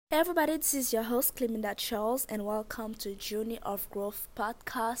Hey everybody, this is your host Cleminda Charles, and welcome to Journey of Growth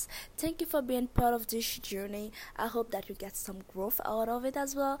podcast. Thank you for being part of this journey. I hope that you get some growth out of it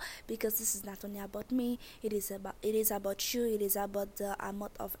as well, because this is not only about me. It is about you. It is about the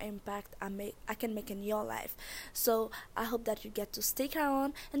amount of impact I can make in your life. So I hope that you get to stick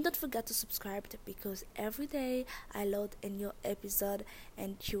around, and don't forget to subscribe because every day I load a new episode,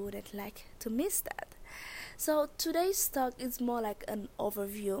 and you wouldn't like to miss that. So today's talk is more like an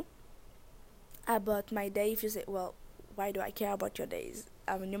overview about my day. If you say, well, why do I care about your days?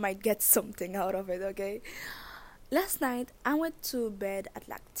 I mean, you might get something out of it, okay? Last night, I went to bed at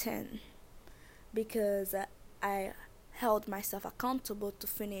like 10 because I held myself accountable to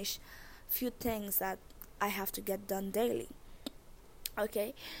finish few things that I have to get done daily,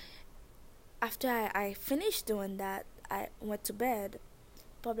 okay? After I finished doing that, I went to bed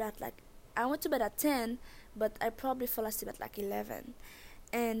probably at like, I went to bed at 10, but I probably fell asleep at like 11,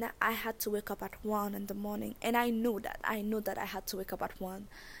 and I had to wake up at 1 in the morning, and I knew that I had to wake up at 1,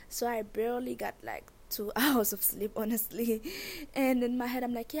 so I barely got like 2 hours of sleep, honestly. And in my head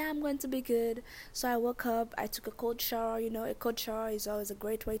I'm like, yeah, I'm going to be good. So I woke up, I took a cold shower. A cold shower is always a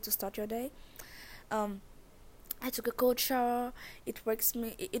great way to start your day. um I took a cold shower. It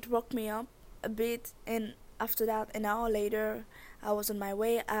woke me up a bit, and after that, an hour later, I was on my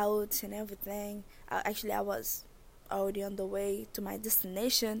way out and everything. I was already on the way to my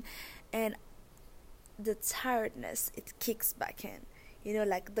destination, and the tiredness, it kicks back in.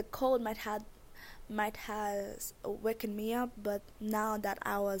 Like the cold might has waken me up, but now that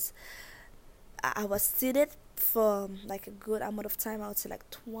I was seated for like a good amount of time. I would say like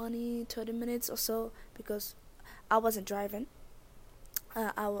 20-30 minutes or so, because I wasn't driving.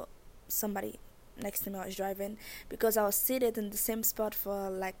 Somebody next to me was driving, because I was seated in the same spot for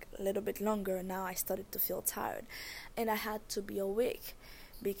like a little bit longer. Now I started to feel tired, and I had to be awake,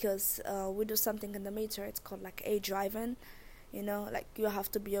 because we do something in the military. It's called like a driving. Like you have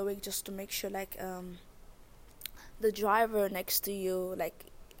to be awake just to make sure like the driver next to you, like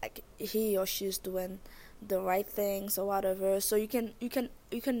he or she is doing the right things or whatever. So you can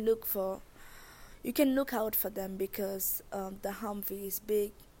look out for them, because the Humvee is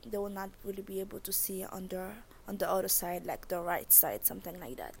big. They will not really be able to see on the other side, like the right side, something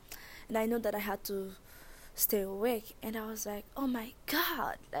like that. And I know that I had to stay awake, and I was like, oh my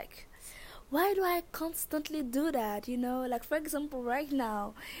god, like why do I constantly do that? Like for example, right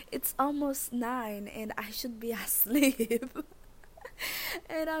now it's almost 9 and I should be asleep.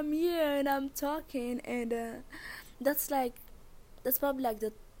 And I'm here and I'm talking, and that's like that's probably like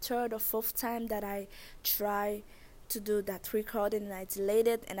the third or fourth time that I try to do that recording, and I delayed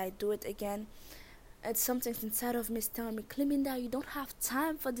it and I do it again. It's something inside of me is telling me, Cleminda, you don't have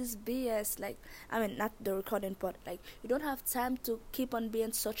time for this BS. Like, I mean, not the recording part. Like, you don't have time to keep on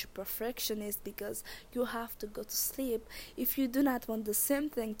being such a perfectionist, because you have to go to sleep if you do not want the same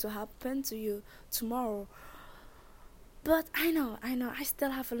thing to happen to you tomorrow. But I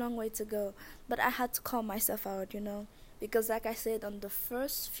still have a long way to go. But I had to call myself out, because like I said on the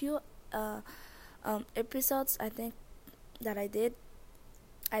first few uh, episodes, I think that I did,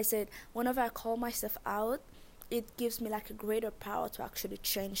 I said whenever I call myself out, it gives me like a greater power to actually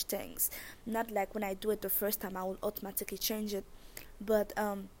change things. Not like when I do it the first time, I will automatically change it. But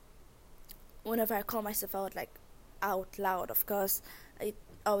whenever I call myself out, like out loud, of course, it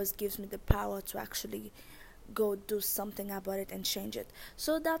always gives me the power to actually go do something about it and change it.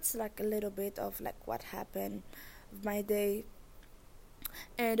 So that's like a little bit of like what happened with my day.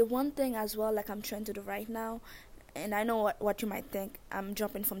 And one thing as well, like I'm trying to do right now, and I know what you might think, I'm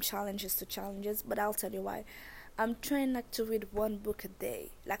jumping from challenges to challenges, but I'll tell you why. I'm trying like to read one book a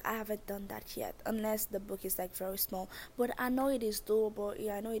day. Like I haven't done that yet, unless the book is like very small. But I know it is doable.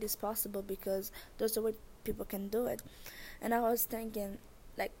 Yeah, I know it is possible, because there's a way people can do it. And I was thinking,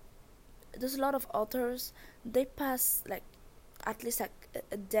 like, there's a lot of authors. They pass like at least like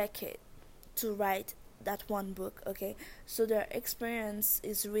a decade to write that one book. Okay, so their experience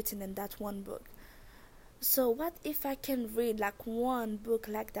is written in that one book. So what if I can read like one book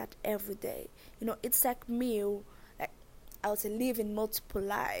like that every day? It's like me, like I would say, living multiple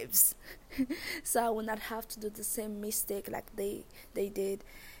lives. So I will not have to do the same mistake like they did.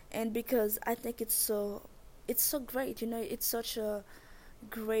 And because I think it's so great. It's such a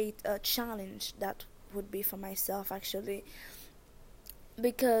great challenge that would be for myself, actually,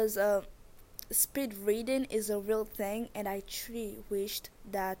 because speed reading is a real thing, and I truly wished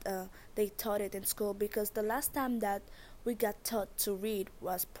that they taught it in school, because the last time that we got taught to read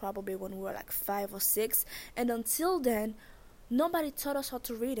was probably when we were like 5 or 6, and until then nobody taught us how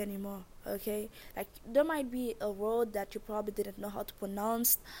to read anymore. Okay, like there might be a word that you probably didn't know how to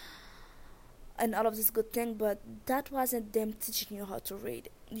pronounce and all of this good thing, but that wasn't them teaching you how to read.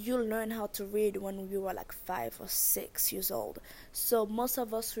 You learn how to read when we were like 5 or 6 years old. So most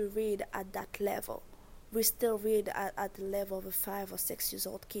of us, we read at that level. We still read at the level of a 5 or 6 years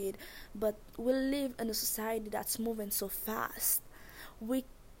old kid, but we live in a society that's moving so fast. We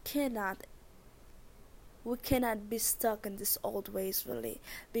cannot we cannot be stuck in these old ways, really,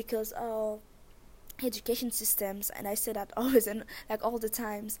 because education systems, and I say that always and like all the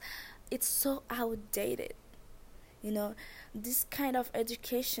times, it's so outdated. You know, this kind of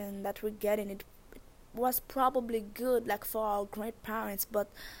education that we're getting, it was probably good like for our grandparents, but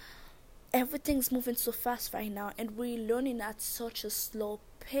everything's moving so fast right now, and we're learning at such a slow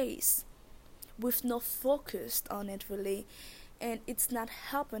pace with no focus on it, really, and it's not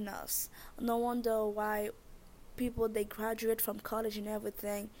helping us. No wonder why people, they graduate from college and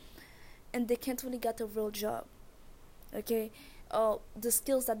everything, and they can't really get a real job. Okay, the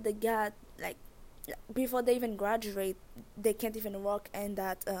skills that they got, like before they even graduate, they can't even work in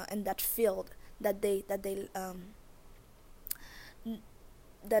that field that they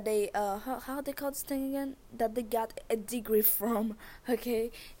how they call this thing again, that they got a degree from.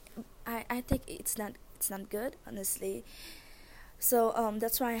 Okay, I think it's not good, honestly. So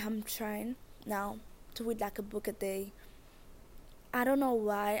that's why I'm trying now to read like a book a day. I don't know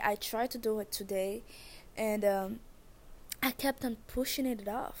why I tried to do it today, and I kept on pushing it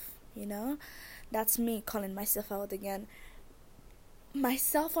off. That's me calling myself out again. My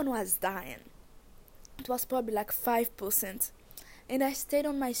cell phone was dying. It was probably like 5%, and I stayed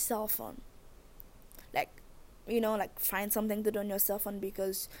on my cell phone. Like, like find something to do on your cell phone,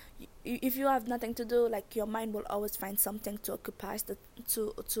 because if you have nothing to do, like your mind will always find something to occupy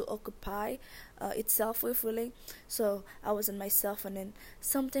itself with, really. So I was on my cell phone, and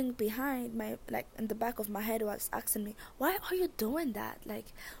something behind my, like in the back of my head, was asking me, why are you doing that? Like,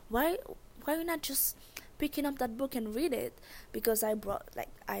 why are you not just picking up that book and read it? Because I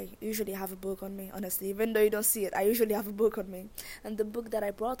usually have a book on me, honestly, even though you don't see it. I usually have a book on me, and the book that I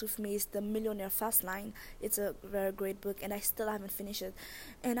brought with me is The Millionaire Fast Line. It's a very great book, and I still haven't finished it.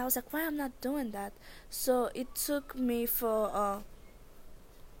 And I was like, why I'm not doing that? So it took me for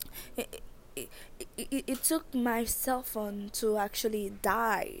it, it took my cell phone to actually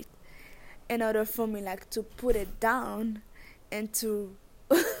die in order for me, like, to put it down and to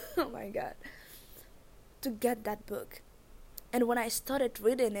oh my god, to get that book. And when I started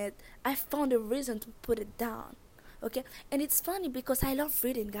reading it, I found a reason to put it down. Okay? And it's funny because I love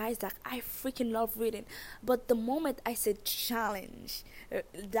reading, guys. Like, I freaking love reading. But the moment I said challenge,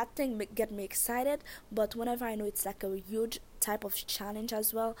 that thing get me excited. But whenever I know it's like a huge type of challenge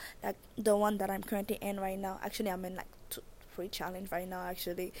as well, like the one that I'm currently in right now. Actually, I'm in like 3 challenge right now,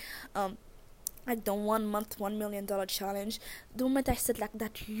 actually. Like the 1 month $1 million challenge. The moment I said like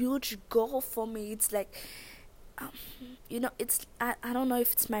that huge goal for me, it's like it's I don't know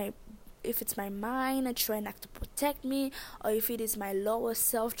if it's my mind trying like to protect me, or if it is my lower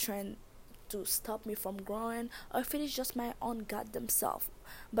self trying to stop me from growing, or if it is just my own goddamn self.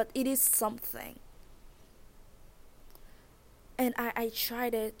 But it is something. And I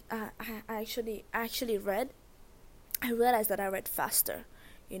tried it. I actually read. I realized that I read faster,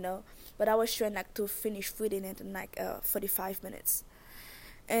 but I was trying like to finish reading it in like 45 minutes.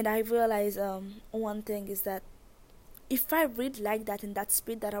 And I realized one thing is that if I read like that in that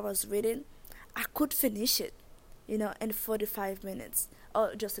speed that I was reading, I could finish it, in 45 minutes,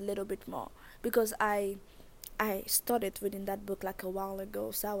 or just a little bit more, because I started reading that book like a while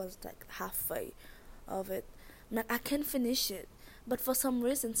ago, so I was like halfway of it. Like, I can finish it, but for some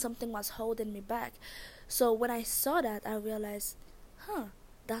reason something was holding me back. So when I saw that, I realized,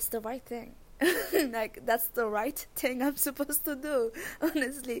 that's the right thing. Like, that's the right thing I'm supposed to do.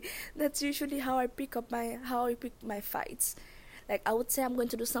 Honestly, that's usually how I pick my fights. Like, I would say I'm going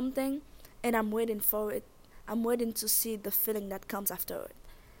to do something, and I'm waiting for it. I'm waiting to see the feeling that comes after it.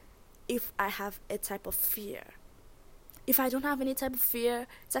 If I have a type of fear, if I don't have any type of fear,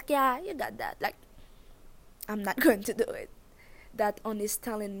 it's like, yeah, you got that. Like, I'm not going to do it. That only is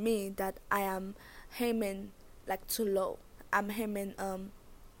telling me that I am aiming like too low. I'm aiming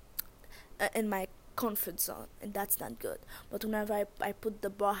in my comfort zone, and that's not good. But whenever I put the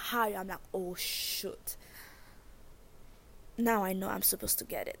bar higher, I'm like, oh shoot, now I know I'm supposed to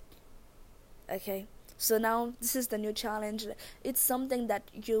get it. Okay, so now this is the new challenge. It's something that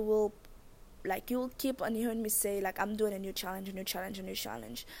you'll keep on hearing me say, like, I'm doing a new challenge, a new challenge, a new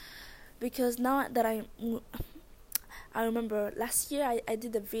challenge. Because now that I remember last year I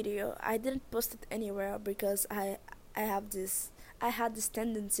did a video. I didn't post it anywhere because I have this I had this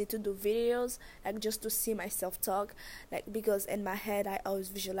tendency to do videos like just to see myself talk, like because in my head I always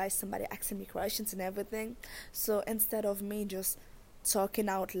visualize somebody asking me questions and everything. So instead of me just talking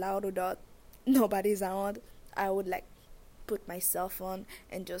out loud without nobody's around, I would like put myself on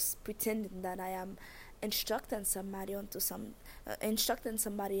and just pretending that I am instructing somebody about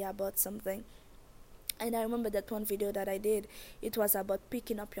something. And I remember that one video that I did, it was about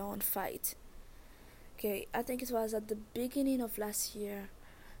picking up your own fight. Okay, I think it was at the beginning of last year.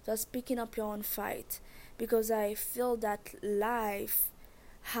 Just picking up your own fight, because I feel that life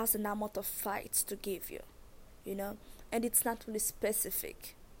has an amount of fights to give you, and it's not really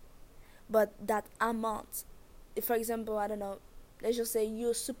specific, but that amount. If, for example, I don't know, let's just say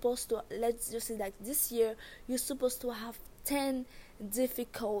let's just say like this year, you're supposed to have 10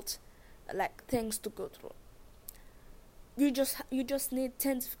 difficult like things to go through. You just need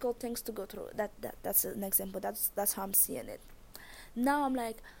 10 difficult things to go through. That's an example. That's how I'm seeing it. Now I'm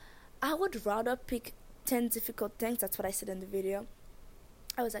like, I would rather pick 10 difficult things. That's what I said in the video.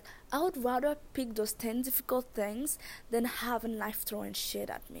 I was like, I would rather pick those 10 difficult things than having life throwing shit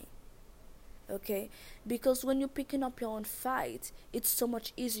at me. Okay? Because when you're picking up your own fight, it's so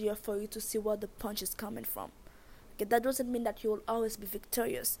much easier for you to see where the punch is coming from. Okay? That doesn't mean that you'll always be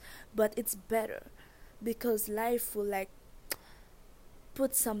victorious, but it's better, because life will like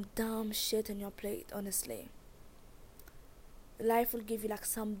put some dumb shit on your plate, honestly. Life will give you like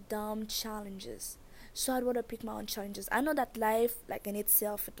some dumb challenges. So I'd rather pick my own challenges. I know that life, like in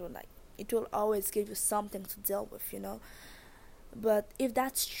itself, it will always give you something to deal with. But if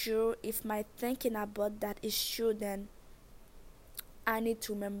that's true, if my thinking about that is true, then I need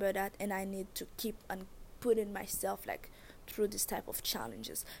to remember that, and I need to keep on putting myself like through this type of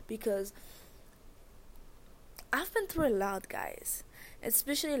challenges, because I've been through a lot, guys.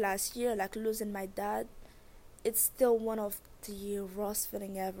 Especially last year, like losing my dad. It's still one of the worst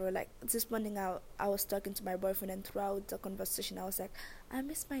feeling ever. Like this morning, I was talking to my boyfriend, and throughout the conversation, I was like, I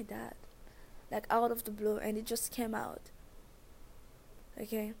miss my dad, like out of the blue, and it just came out.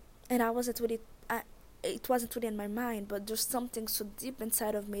 Okay, and it wasn't really in my mind, but there's something so deep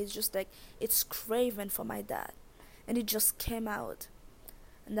inside of me. It's just like it's craving for my dad, and it just came out,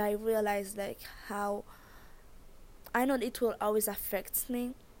 and I realized like how I know it will always affect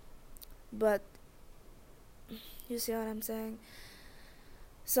me, but you see what I'm saying?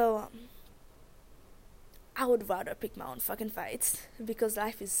 So I would rather pick my own fucking fights, because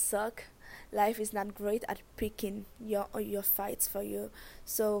life is suck. Life is not great at picking your fights for you.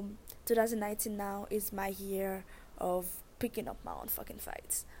 So 2019 now is my year of picking up my own fucking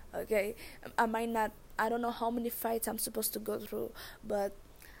fights. Okay, I don't know how many fights I'm supposed to go through, but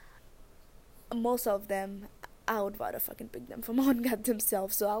most of them I would rather fucking pick them for my own goddamn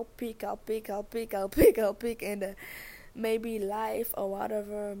self. So I'll pick, and maybe life or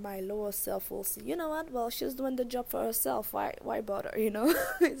whatever my lower self will see. You know what? Well, she's doing the job for herself. Why bother?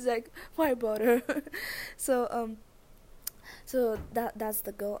 It's like, why bother? so so that's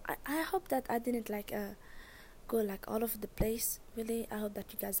the goal. I hope that I didn't like go like all over the place. Really, I hope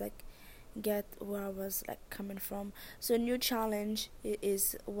that you guys like get where I was like coming from. So new challenge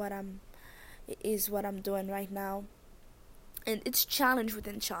is what I'm doing right now, and it's challenge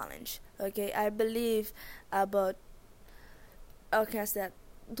within challenge. Okay, I believe about I said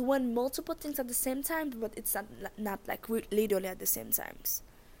doing multiple things at the same time, but it's not like literally at the same times.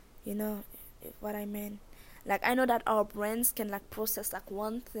 You know what I mean? Like I know that our brains can like process like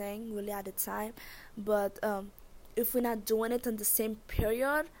one thing really at a time, but if we're not doing it in the same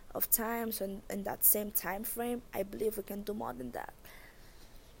period of time, so in that same time frame, I believe we can do more than that.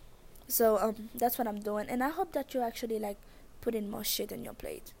 So that's what I'm doing, and I hope that you actually like put in more shit on your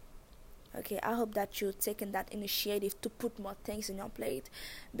plate. Okay, I hope that you're taking that initiative to put more things in your plate,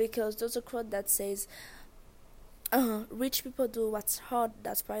 because there's a quote that says, rich people do what's hard,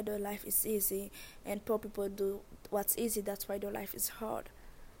 that's why their life is easy, and poor people do what's easy, that's why their life is hard.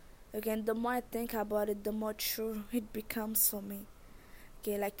 Again, the more I think about it, the more true it becomes for me.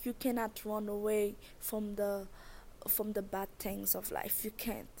 Okay, like you cannot run away from the bad things of life. You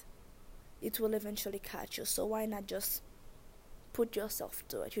can't. It will eventually catch you. So why not just put yourself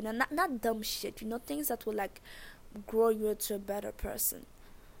to it? Not dumb shit. Things that will like grow you into a better person,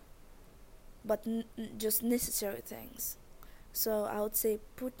 but just necessary things. So I would say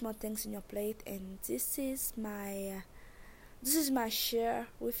put more things in your plate, and this is my share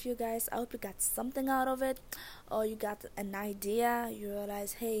with you guys. I hope you got something out of it, or you got an idea. You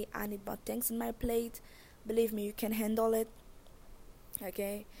realize, hey, I need more things in my plate. Believe me, you can handle it.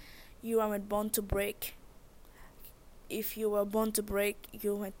 Okay, you aren't born to break. If you were born to break,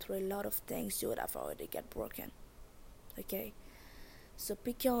 you went through a lot of things. You would have already get broken. Okay, so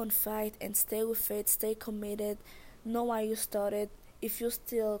pick your own fight and stay with it, stay committed, know why you started. If you're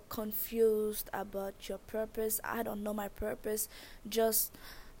still confused about your purpose, I don't know my purpose, just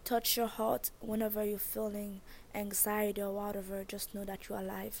touch your heart whenever you're feeling anxiety or whatever. Just know that you're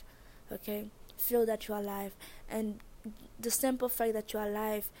alive. Okay? Feel that you're alive. And the simple fact that you're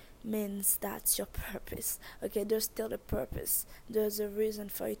alive means that's your purpose. Okay, there's still a purpose. There's a reason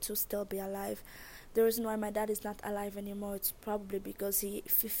for you to still be alive. The reason why my dad is not alive anymore, it's probably because he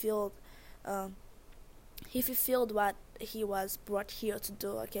fulfilled um, he fulfilled what he was brought here to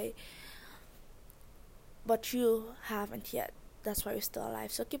do. Okay, but you haven't yet. That's why you're still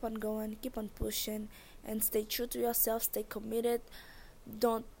alive. So keep on going, keep on pushing, and stay true to yourself. Stay committed.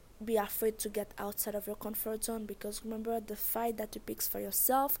 Don't be afraid to get outside of your comfort zone, because remember, the fight that you pick for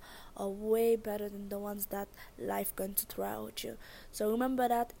yourself are way better than the ones that life going to throw at you. So remember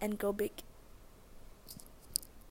that and go big.